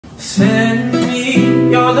Send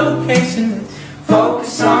me your location.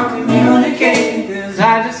 Focus on communicating, 'cause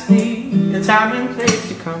I just need a time and place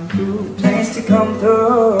to come through. Place to come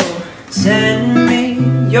through. Send me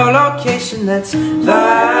your location, let's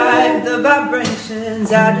vibe the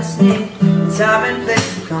vibrations. I just need a time and place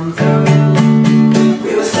to come through.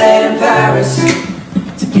 We were staying in Paris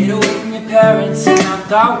to get away from your parents, and I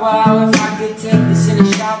thought, wow, if I could take this in a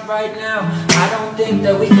shot right now, I don't think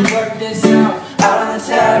that we can work this out on the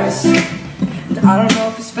terrace. And I don't know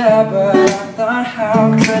if it's fair, but I thought, how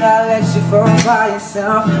could I let you fall by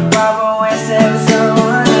yourself while we're wasting for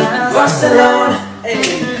someone else? Barcelona, hey.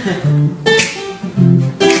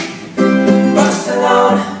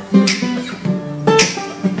 Barcelona,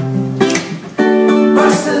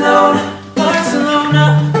 Barcelona, Barcelona,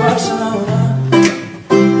 Barcelona,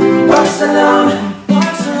 Barcelona,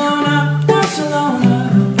 Barcelona, Barcelona,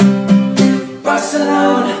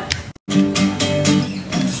 Barcelona.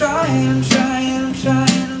 I'm trying, I'm trying, I'm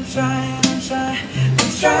trying, I'm trying, I'm trying, I'm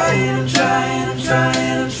trying, I'm trying, I'm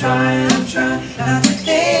trying, I'm trying, I'm trying not to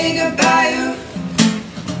think about you,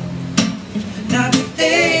 not to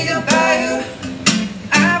think about you.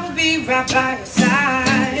 I will be right by your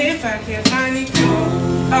side. If I can't find you,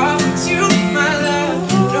 I'll fix you with my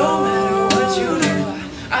love. No matter what you do,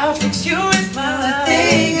 I'll fix you with my love. To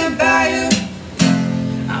think about you,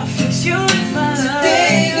 I'll fix you with my to love.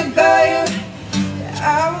 think about you. I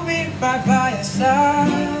will be right by your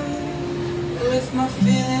side. With my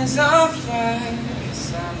feelings on fire,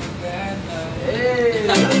 'cause I'm a bad man.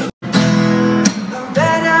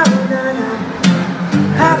 Havana, Havana.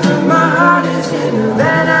 Half of my heart is in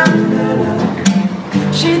Havana, Havana.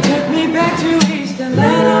 She took me back to East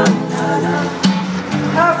Atlanta, Havana.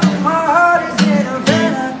 Half of my heart is in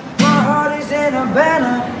Havana. My heart is in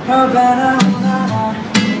Havana, Havana, Havana.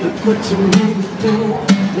 Look what you made me do.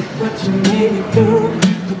 Look what you made me do.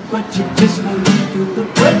 Look what you just made me do.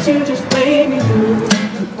 Look what you just made me do.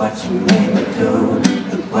 Look what you made me do.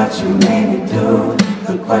 Look what you made me do.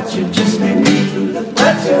 Look what you just made me do. Look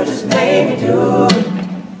what you just made me do.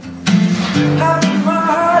 Half of my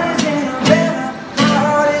heart is in Havana. My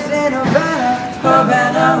heart is in Havana,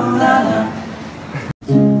 Havana, Havana.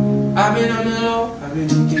 I've been on the low, I've been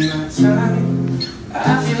looking outside. I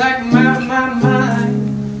feel like my mind.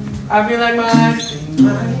 I feel like my life ain't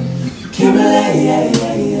mine. Kimberly, yeah,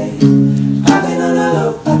 yeah, yeah. I've been on the low,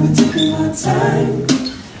 I've been taking my time.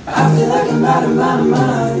 I feel like I'm out of my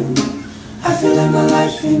mind. I feel like my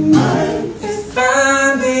life ain't mine. If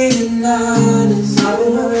I'm being honest, I've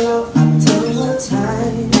been on the low, I've been taking my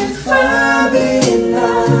time. If I'm being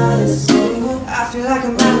honest, I feel like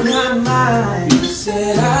I'm out of my mind. You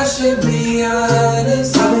said I should be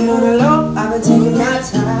honest. I've been on the low, I've been taking my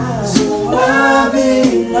time. So I'm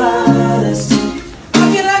being honest. I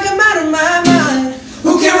feel like I'm out of my mind.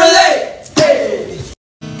 Who can relate? Hey!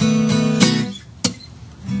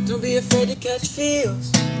 Don't be afraid to catch feels.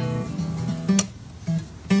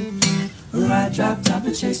 Ride, drop, top,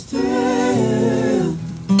 and chase thrill.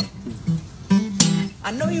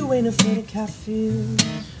 I know you ain't afraid to catch feels.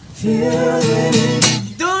 Feels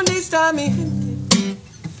it. Don't stop me, gente.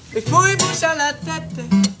 Before you push a la tete.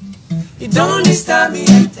 You don't stop me,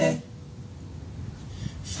 gente.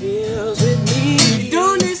 Feels with me. You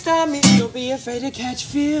don't stop me. Don't be afraid to catch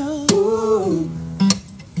feels. Ooh.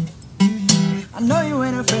 I know you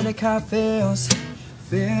ain't afraid to catch feels.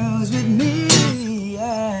 Feels with me,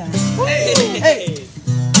 yeah. Hey, hey.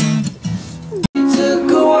 It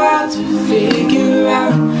took a while to figure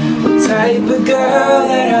out what type of girl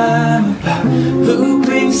that I'm about. Who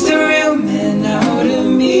brings the real man out of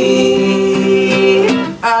me?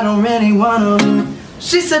 I don't really wanna.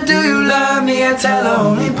 She said, do you love me? I tell her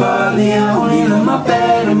only partly. I only love my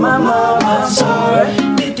bed and my mama. I'm sorry.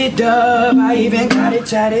 Did it up, I even got it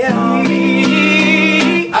tatted on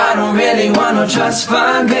me. I don't really want no trust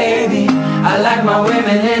fund, baby. I like my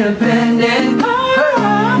women independent.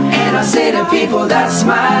 And I say to people, that's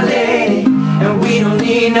my lady. And we don't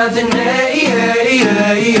need nothing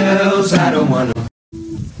else. I don't want to.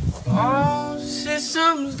 All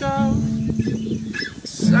systems go. The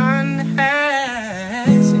sun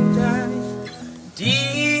hasn't died.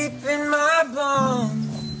 Deep in my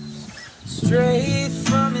bones, straight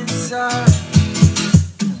from inside.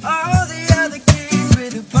 All the other kids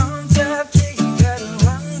with the pumped up kicks, gotta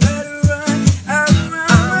run, I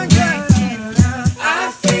run,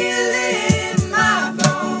 I feel it in my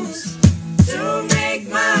bones to make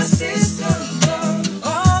my system go.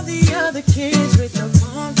 All the other kids with the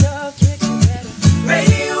pumped up kicks,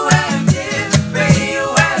 radioactive,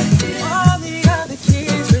 radioactive. All the other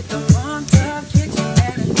kids with the pumped up kicks,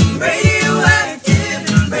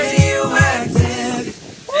 radioactive, radioactive.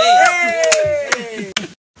 Hey,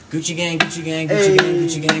 Gucci gang, Gucci gang, Gucci gang,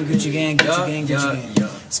 Gucci gang, Gucci gang, Gucci gang, Gucci gang.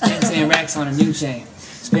 Spend 10 racks on a new chain.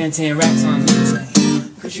 Spend 10 racks on a new chain.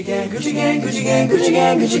 Gucci gang, Gucci gang, Gucci gang, Gucci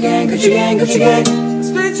gang, Gucci gang, Gucci gang, Gucci gang. I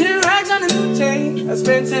spent 10 racks on a new chain. I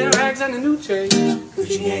spent 10 racks on a new chain.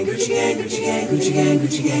 Gucci gang, Gucci gang, Gucci gang, Gucci gang,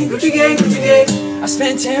 Gucci gang, Gucci gang, Gucci gang. I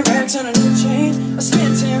spent 10 racks on a new chain. I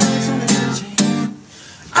spent 10 racks on a new chain.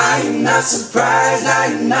 I am not surprised, I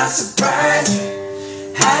am not surprised.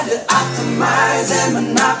 Had to optimize and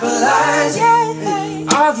monopolize,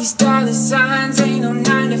 yeah. All these dollar signs ain't no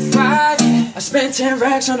 9 to 5. I spent 10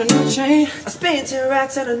 racks on a new chain. I spent 10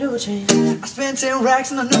 racks on a new chain. I spent 10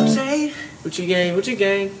 racks on a new chain. Gucci gang, Gucci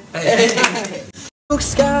gang. Luke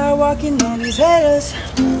Skywalking on these haters,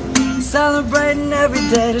 celebrating every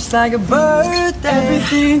day just like a birthday.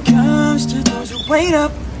 Everything comes to those who wait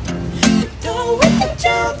up. Don't wait to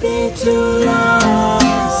jump in too long.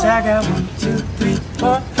 'Cause I got 1, 2, 3,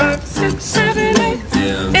 4, 5, 6, 7, 8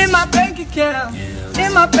 in my bank account.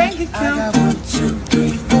 In my bank account. I got 1, 2,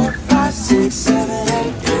 3, 4, 5, 6, 7,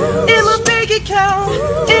 8 in my bank account.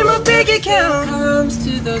 In my bank account. Comes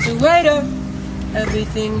to those who wait up.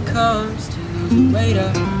 Everything comes to those who wait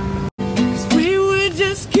up. 'Cause we were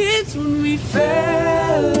just kids when we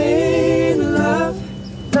fell in love,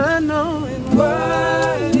 not knowing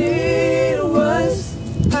what it was.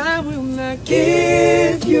 I will not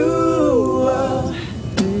give you all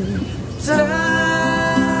time.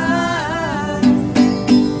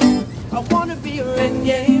 I wanna be your end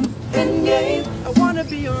game, end game. I wanna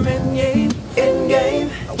be your end game, end game.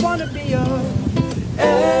 I wanna be your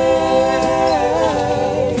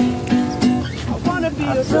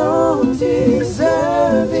I don't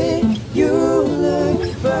deserve it, you look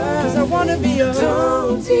perfect. 'Cause I wanna be your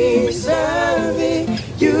don't deserve it,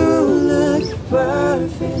 you look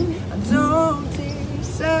perfect. I don't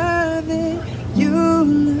deserve it, you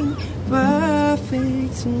look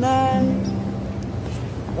perfect tonight.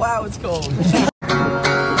 Wow, it's cold.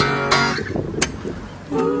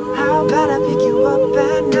 How about I pick you up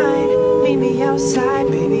at night? Meet me outside,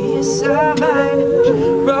 baby, it's alright.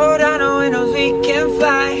 Roll down the windows, we can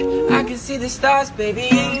fly. I can see the stars, baby,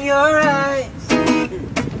 in your eyes.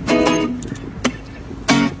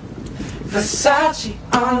 Versace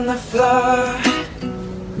on the floor.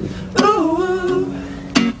 Ooh,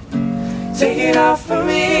 take it off for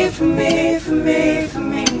me, for me, for me, for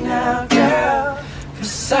me now, girl.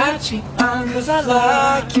 Versace on the floor. 'Cause I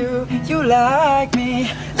like you, you like me.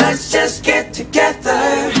 Let's just get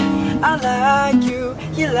together. I like you,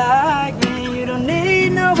 you like me. You don't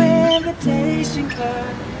need no invitation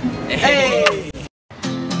card. Hey.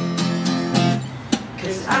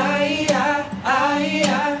 'Cause I've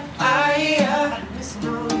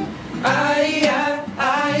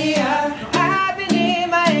been in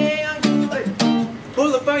my head on you.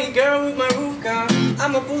 Pull up on your girl with my roof gone.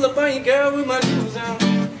 I'ma pull up on your girl with my shoes on.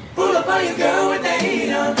 Pull up on your girl with the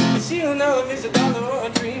heat on. She don't know if it's a dollar or a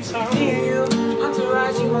dream song. Me and you,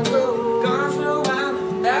 entourage, you my crew. Gone for a while,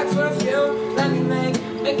 back for a few. Let me make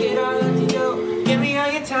it all up to you. Give me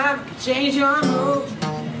all your time, I can change your mood.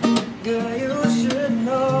 Girl, you should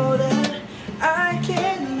know that I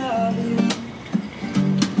can love you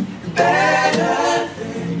better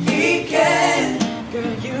than he can.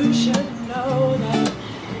 Girl, you should know that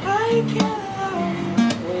I can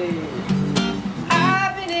love you.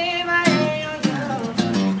 I've been in my head on you.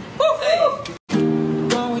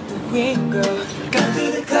 Go with the wind, girl. Got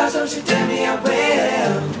through the clouds, don't you tell me I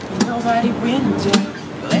will. Nobody wins, yeah.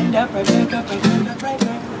 We'll end up right back up, right back up, right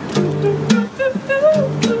back.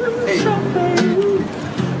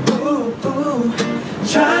 Ooh, ooh,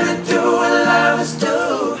 trying to do what lovers do.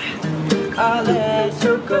 I'll let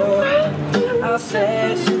you go, I'll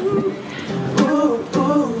set you free. Ooh,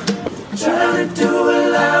 ooh, trying to do what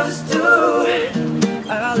lovers do.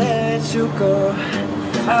 I'll let you go,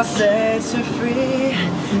 I'll set you free.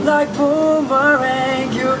 Like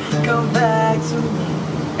boomerang, you come back to me.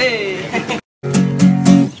 Hey.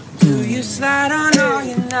 Do you slide on all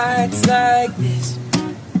your nights like this?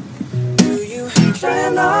 Do you try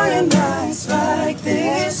on all your nights like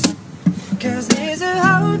this? 'Cause there's a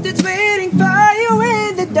heart that's waiting for you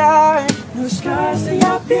in the dark. No scars, they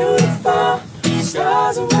are beautiful.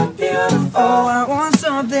 Stars are not beautiful. I want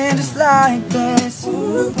something just like this.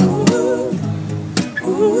 Ooh, ooh, ooh,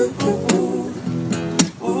 ooh,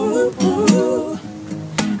 ooh, ooh, ooh.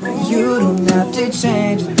 You don't have to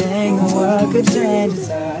change a thing, or what could change is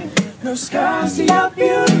I. No scars, they are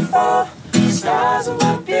beautiful. Stars are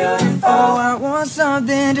not beautiful. I want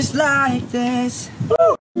something just like this.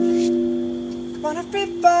 Woo! Wanna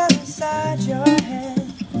river inside your head.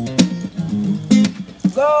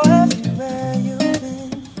 Go everywhere you've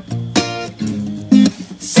been.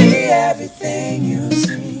 See everything you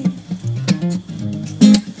see,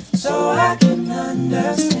 so I can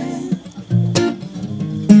understand.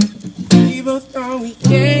 We both thought we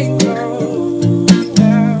can't go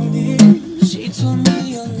without it. She told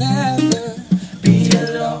me you'll never be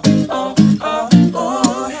alone. Oh, oh,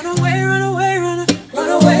 oh. Run away, run away, run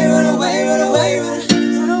away, run away, run away,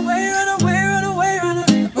 run away, run away, run away, run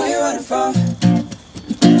away. Where you running from?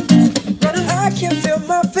 Running, I can feel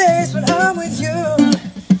my face when I'm with you.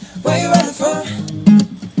 Where you running from?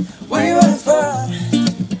 Where you running from?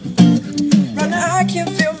 Running, I can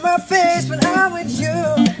feel my face when I'm with you.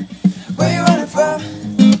 Where you running from?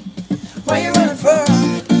 Where you running from?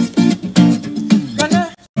 Running.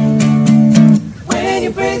 When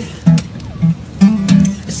you breathe,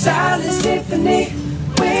 the silence Tiffany.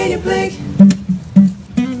 When you blink,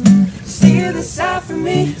 steal the sound from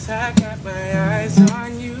me. 'Cause I got my eyes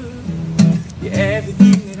on you. You're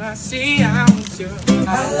everything that I see. I want you.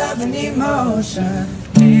 I love an emotion.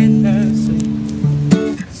 Endlessly.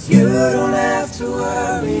 You don't have to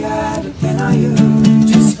worry, I depend on you.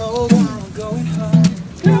 Just hold on, we're going home.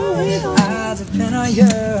 Going home. I depend on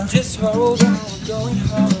you. Just hold on, we're going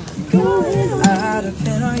home. Going home. I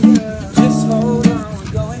depend on you. Just hold on,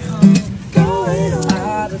 we're going home. Going home.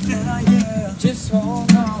 I depend on you. Just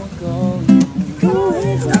hold on, we're going home.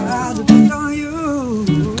 Going home. I depend on you.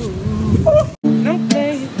 No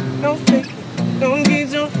playing, no faking, no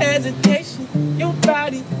games, no hesitation. Your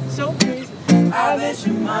body so crazy. I bet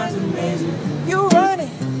your mind's amazing. You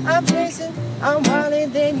running, I'm chasing, I'm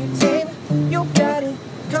wildin', then you tame it. You got it,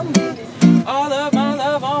 come get it. All of my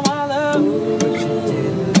love, all my love. Ooh, but you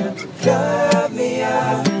didn't have to cut me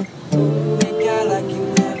out. Ooh, it got like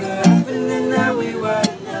it never happened, and now we were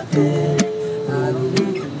nothing. I don't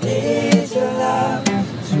even need your love.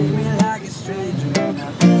 Treat me like a stranger.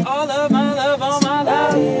 All of my love, all my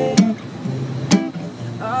love.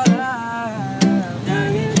 All right. Now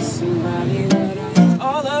you're just somebody that I.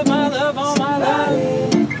 All of my love, all my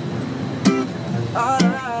love. All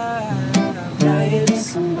right. Now you're just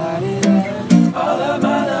somebody that I. All of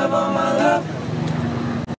my love, all my love.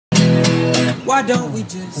 Why don't we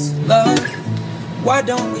just love? Why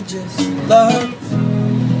don't we just love?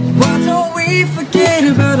 Why don't we forget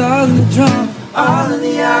about all of the drama, all of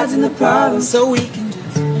the odds and the problems, so we can just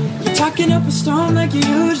you're talking up a storm like you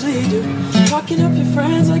usually do, talking up your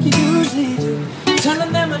friends like you usually do,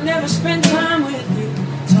 telling them I never spend time with you.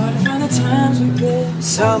 It's hard to find the times we been.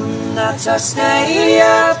 Some nights I stay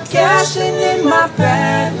up, cashing in my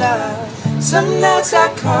bad luck. Some nights I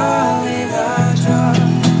call it a draw.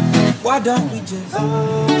 Why don't we just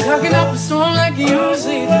Talking up a storm like you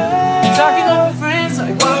usually do. Talking up with friends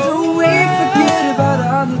like why don't we forget about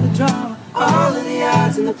all of the drama, all of the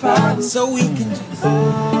odds and the problems, so we can just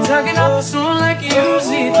talking up a storm like you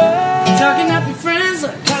usually do. Talking up with friends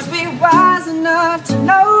like cause we wise enough to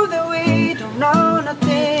know that we don't know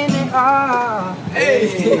nothing at all.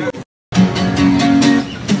 hey.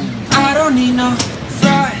 I don't need no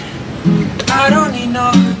fright, I don't need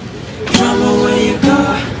no drama where you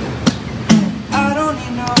go. I don't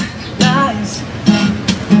need no lies.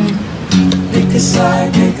 Pick a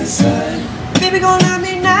side, pick a side. Baby, gon' love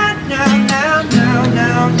me now, now, now, now,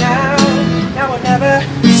 now, now, now or never.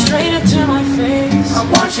 Straight into my face. I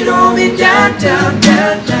want you to hold me down, down,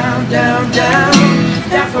 down, down, down, down,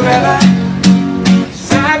 down forever.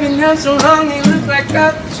 I've been down so long, they look like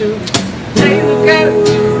I do. Take a look at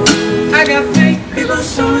it. I got fake People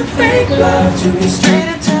showing fake love to me. Straight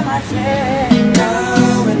into my face.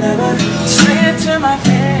 Now and never. Straight into my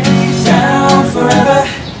face. Down forever.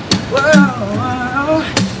 Whoa, whoa.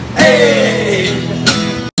 Hey.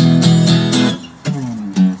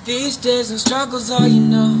 These days and struggles, all you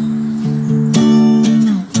know.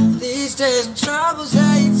 These days and troubles,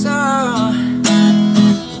 how you talk.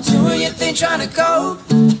 Doing your thing, trying to go.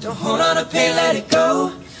 Don't hold on to pain, let it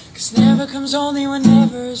go. 'Cause never comes only when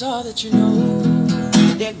never is all that you know.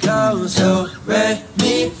 It goes so red,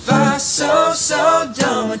 me, fa, so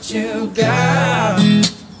done what you got.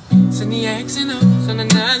 Send the X and O's on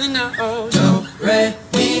another note. Do, re,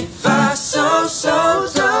 mi, fa, so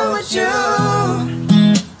done with you.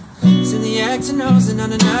 Send the X and O's and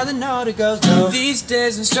on another note it goes do. These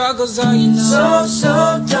days and struggles all you know.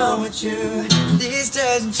 So done with you. These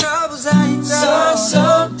days and troubles all you know.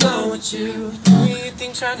 So done with you. Doing your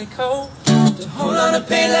thing, trying to cope. Don't hold on to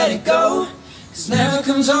pain, let it go. 'Cause never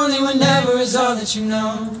comes only when never is all that you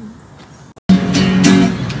know.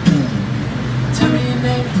 Tell me your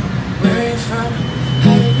name, where are you from,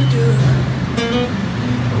 how do you do?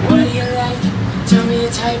 What do you like, tell me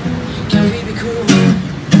your type, can we be cool?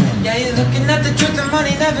 Yeah, you're looking at the truth, the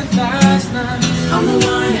money never lies, nah. I'm the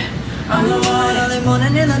one, I'm the one. Early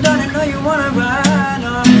morning in the dark, I know you wanna ride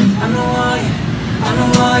on. I'm the one, yeah. I'm the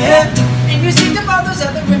one, yeah. And you see the those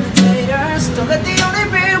other imitators. Don't let the only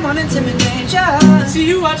real one intimidate ya. See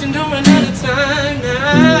you watching, don't run out of time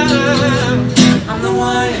now. I'm the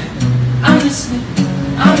one, yeah. I'm listening,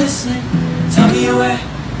 I'm listening. Tell me where,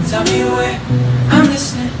 tell me where. I'm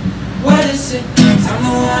listening, what is it? I'm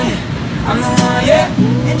the one, yeah. I'm the one, yeah.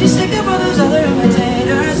 And just think of all those other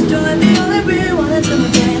imitators. Don't let the only real one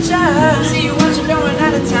intimidate ya. See you watching, don't run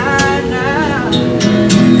out of time now.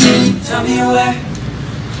 Tell me where.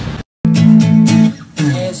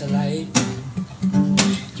 There's a light.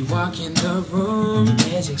 You walk in the room,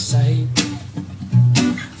 magic sight.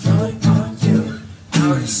 Floating on you,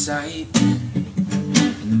 out of sight.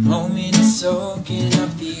 In the moment it's soaking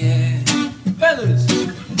up the air. Fellas,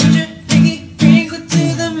 put your pinky rings up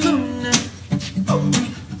to the moon now. Oh.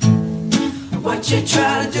 What you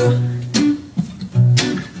try to do?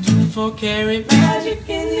 24-karat magic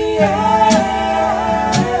in the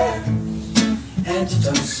air. And you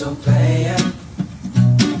don't so play it.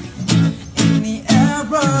 In the air of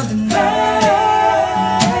the night.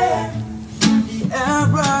 The air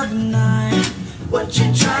of the night. What you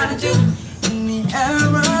trying to do? In the air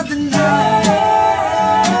of the night.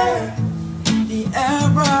 The air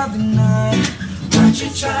of the night. What you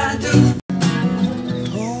trying to do?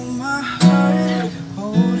 Hold my heart,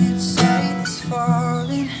 hold it tight, it's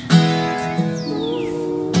falling.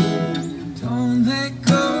 Don't let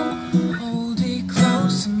go, hold it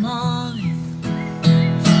close, I'm all in.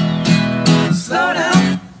 Slow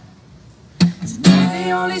down. Tonight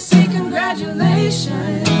they only say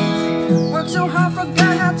congratulations. Worked so hard,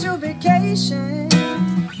 forgot how to vacation.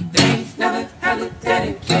 They never had the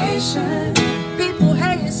dedication. People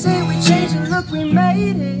hate and say we changed and look we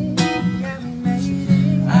made it. Yeah, we made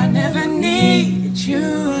it. I never needed you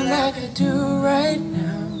like I do right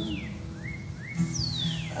now.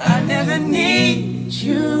 I never needed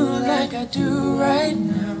you like I do right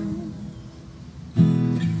now.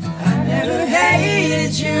 I never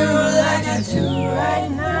hated you like I do right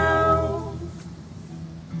now.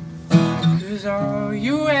 'Cause all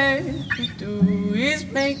you ever do is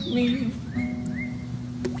make me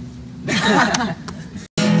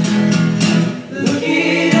Look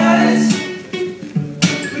at us,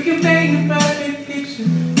 we can paint a perfect picture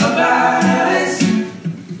about us.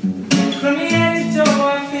 from the end to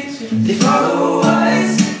our picture. They follow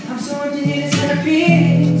us. I'm so engineered to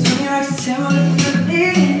repeat. So many eyes to tell what I'm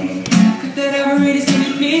feeling. Could that ever really see me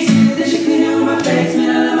peace? Then she clean it with my face, man,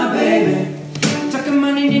 I love my baby. Talking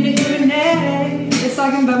money, need to hear a name. It's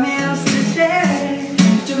talking about me else to say.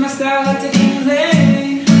 Just my style like to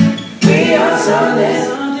England. We on something,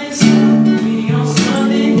 something, something. We on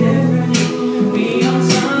something different. We on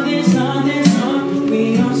something, something, something. We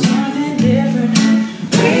on something different.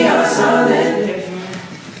 We on something different.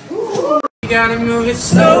 You gotta move it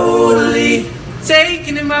slowly,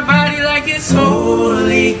 taking in my body like it's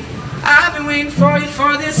holy. I've been waiting for you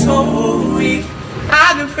for this whole week.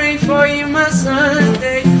 I've been praying for you my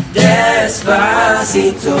Sunday.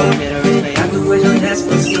 Despacito, quiero respirar tu cuello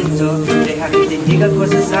despacito. Deja que te diga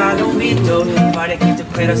cosas al oído. Para que te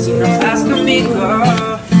pero si no estás conmigo.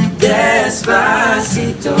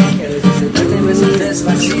 Despacito, quiero disfrutarte besos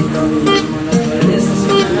despacito. Como no puedes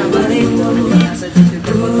hacer nada bonito. Hacerte el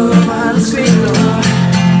cuerpo todo mal escrito.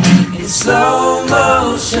 In slow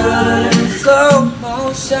motion, slow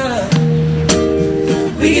motion.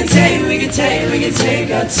 We can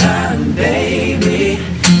take our time, baby.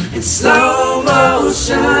 In slow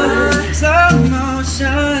motion, slow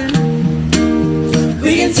motion.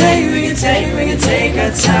 We can take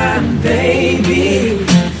our time, baby.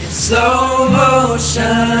 In slow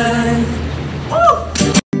motion. Woo!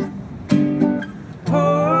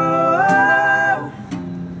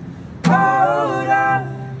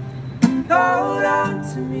 Hold on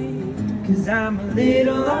to me, 'cause I'm a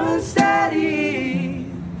little unsteady.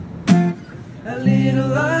 A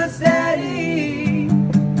little unsteady.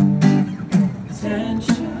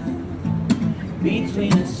 Tension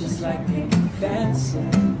between us just like pink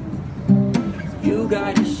fencing. You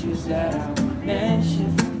got issues that I won't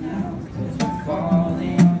mention for now, 'cause we're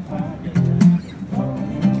falling apart. We're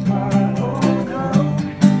falling apart. Oh no.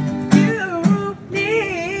 You need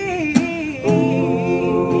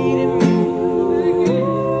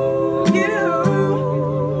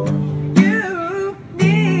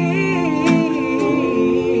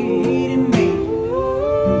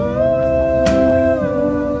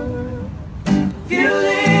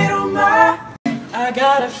I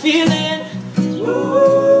got a feeling,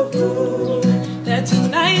 ooh, that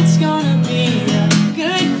tonight's gonna be a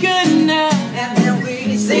good night. And then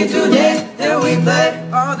we sing today, then we play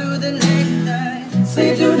all the through the late night.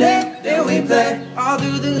 Sleep through day, then we play. All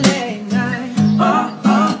through the late night. All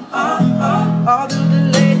through the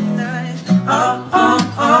late night.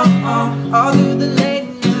 All through the late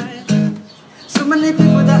night. So many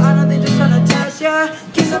people that I know, they just tryna test ya.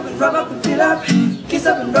 Kiss up and rub up and feel up. Kiss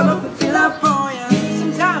up and rub up and feel up for ya.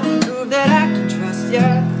 Sometimes prove that I can trust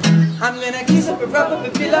ya. I'm gonna kiss up and rub up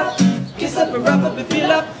and feel up. Kiss up and rub up and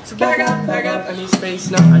feel up. So back up, I need space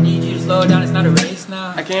now. I need you to slow down, it's not a race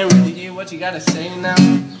now. I can't really hear what you gotta say now.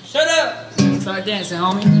 Shut up! Start dancing,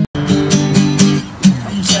 homie.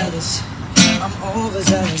 I'm jealous, I'm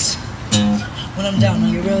overzealous. When I'm down,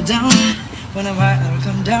 I'll get real down. When I'm high, I'll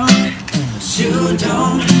come down. But you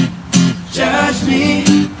don't judge me,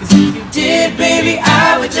 'cause if you did, baby,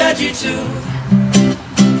 I would judge you too.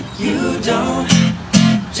 You don't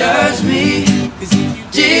judge me, 'cause if you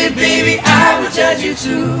did, baby, I would judge you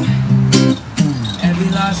too. Every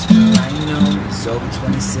lost girl I know is over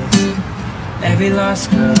 26. Every lost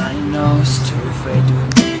girl I know is too afraid to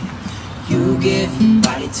admit. You give your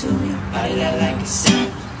body to me, body that like a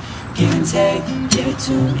sound. Give and take, give it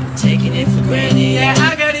to me, taking it for granted. Yeah,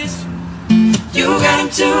 I got this. You got him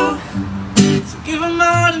too. So give them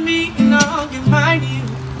all to me and I'll give mine to you.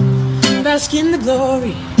 Bask in the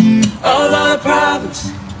glory All our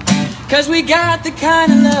problems, 'cause we got the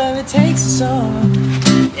kind of love it takes us all.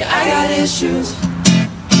 yeah, I got issues.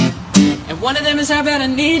 And one of them is how bad I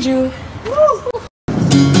need you.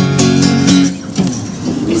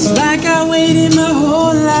 It's like I waited my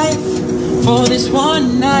whole life for this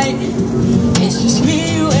one night. It's just me,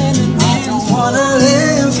 you, and the I don't wanna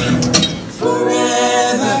live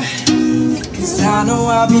forever, 'cause I know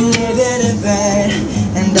I'll be living in bed.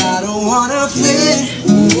 And I don't wanna fit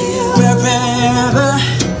wherever.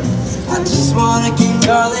 I just wanna keep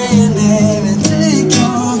calling your name and take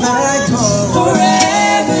you back home.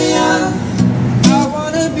 Forever young, I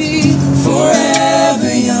wanna be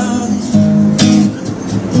forever young.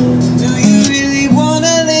 Do you really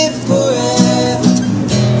wanna live forever?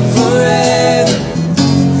 Forever,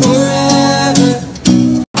 forever.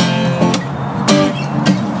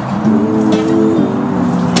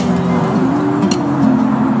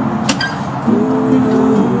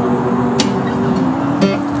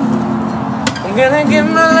 I'm gonna give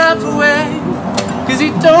my love away, 'cause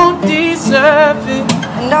you don't deserve it.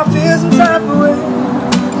 And I feel some type of way,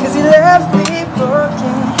 'cause he left me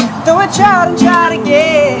broken. Though I tried and tried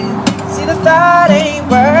again, see the thought ain't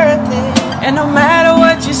worth it. And no matter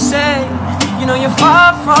what you say, you know you're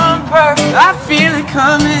far from perfect. I feel it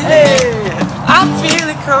coming, Hey, I feel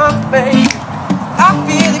it coming, babe. I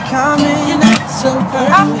feel it coming. You're not so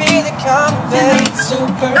perfect. I feel it coming, You're babe. not so I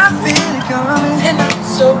perfect. feel it coming. You're not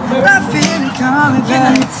so I perfect. feel it coming, You're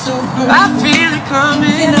babe. not so I perfect. feel it You're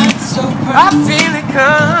coming, not so I perfect. feel it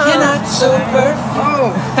coming. You're not so perfect. Oh,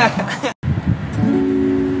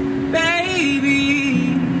 Baby,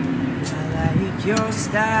 I like your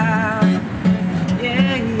style.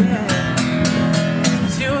 Yeah,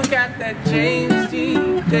 yeah. you got that James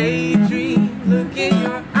Dean daydream look in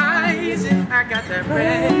your eyes, and I got that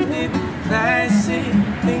red lip classic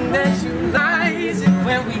thing that you like. And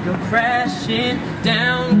when we go crashing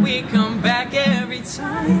down, we come back every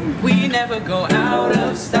time. We never go out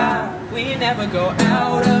of style. We never go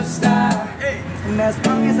out of style. And as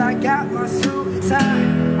long as I got my suit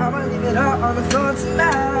tied, I'ma leave it all on the floor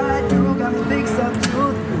tonight. You got me fixed up to the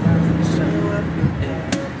ground. Show up.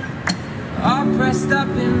 All pressed up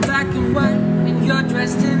in black and white, and you're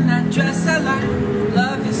dressed in that dress I like.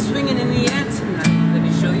 Love is swinging in the air tonight. Let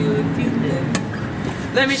me show you a few things.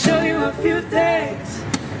 Let me show you a few things.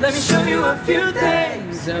 Let me show you a few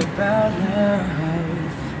things about love.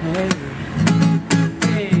 Hey.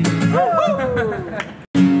 Hey.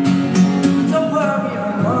 Don't worry,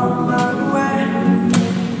 I'm on my way.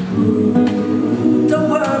 Don't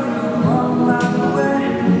worry, I'm on my way.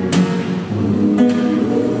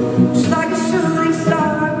 Just like a shooting star,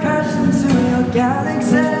 I crash into your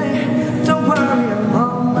galaxy. Don't worry, I'm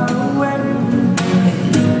on my way.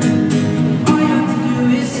 All you have to do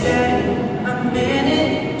is stay a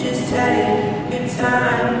minute, just take your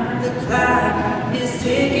time. The clock is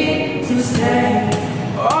ticking to stay.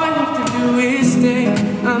 All you have to do is stay a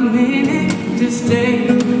minute, just take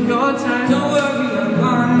your time. Don't worry, I'm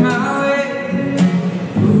on my way.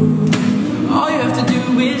 All you have to do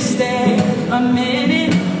is stay a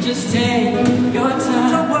minute, just take your time.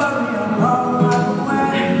 Don't worry, I'm on my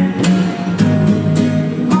way.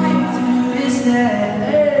 All you have to do is stay.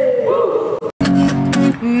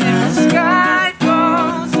 If the sky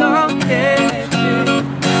falls on heaven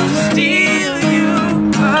to steal you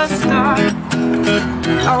a star,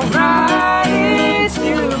 I'll rise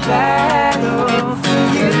to battle for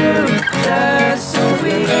you.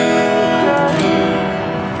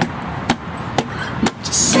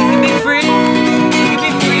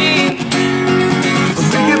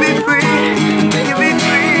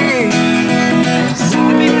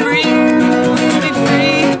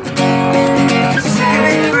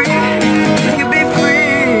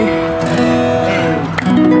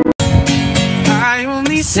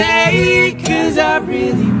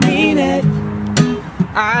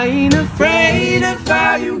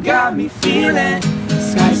 got me feeling.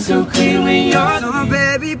 Sky's so clear when you're so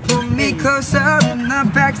baby, pull me closer in the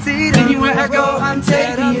backseat. Anywhere I go, I'm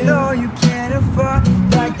taking you. Though you can't afford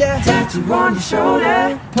like that tattoo on your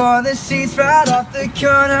shoulder. Pour the sheets right off the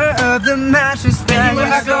corner of the mattress. Anywhere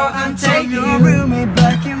I go, I'm taking you. Your roommate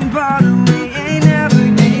back in bottom. We ain't never.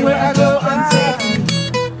 Anywhere I go, I'm taking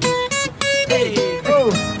you. Hey,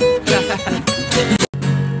 oh.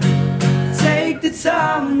 Take the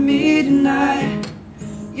time with me tonight.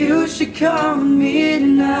 You should come with me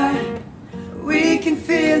tonight. We can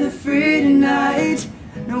feel it free tonight.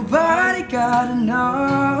 Nobody gotta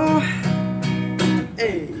know.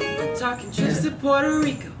 Hey. I'm talking trips to Puerto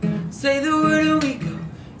Rico. Say the word and we go.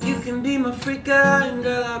 You can be my freak out, and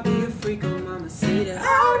girl, I'll be a freak. Oh, mama, say that.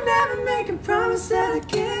 I'll never make a promise that I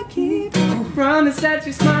can't keep. Promise that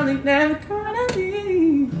you're smiling, never gonna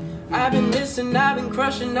leave. I've been missing, I've been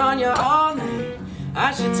crushing on you all night.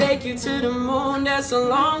 I should take you to the moon, that's a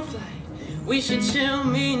long flight. We should chill,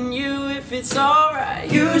 me and you, if it's alright.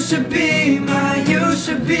 You should be mine, you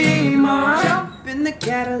should be mine. Jump in the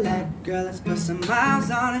Cadillac, girl, let's put some miles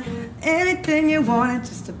on it. Anything you wanted,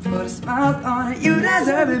 just to put a smile on it. You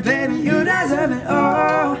deserve it, baby, you deserve it,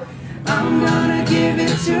 oh. I'm gonna give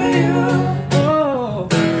it to you, oh.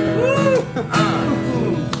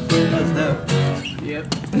 That's dope. Yep.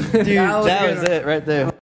 Dude, that was it right there.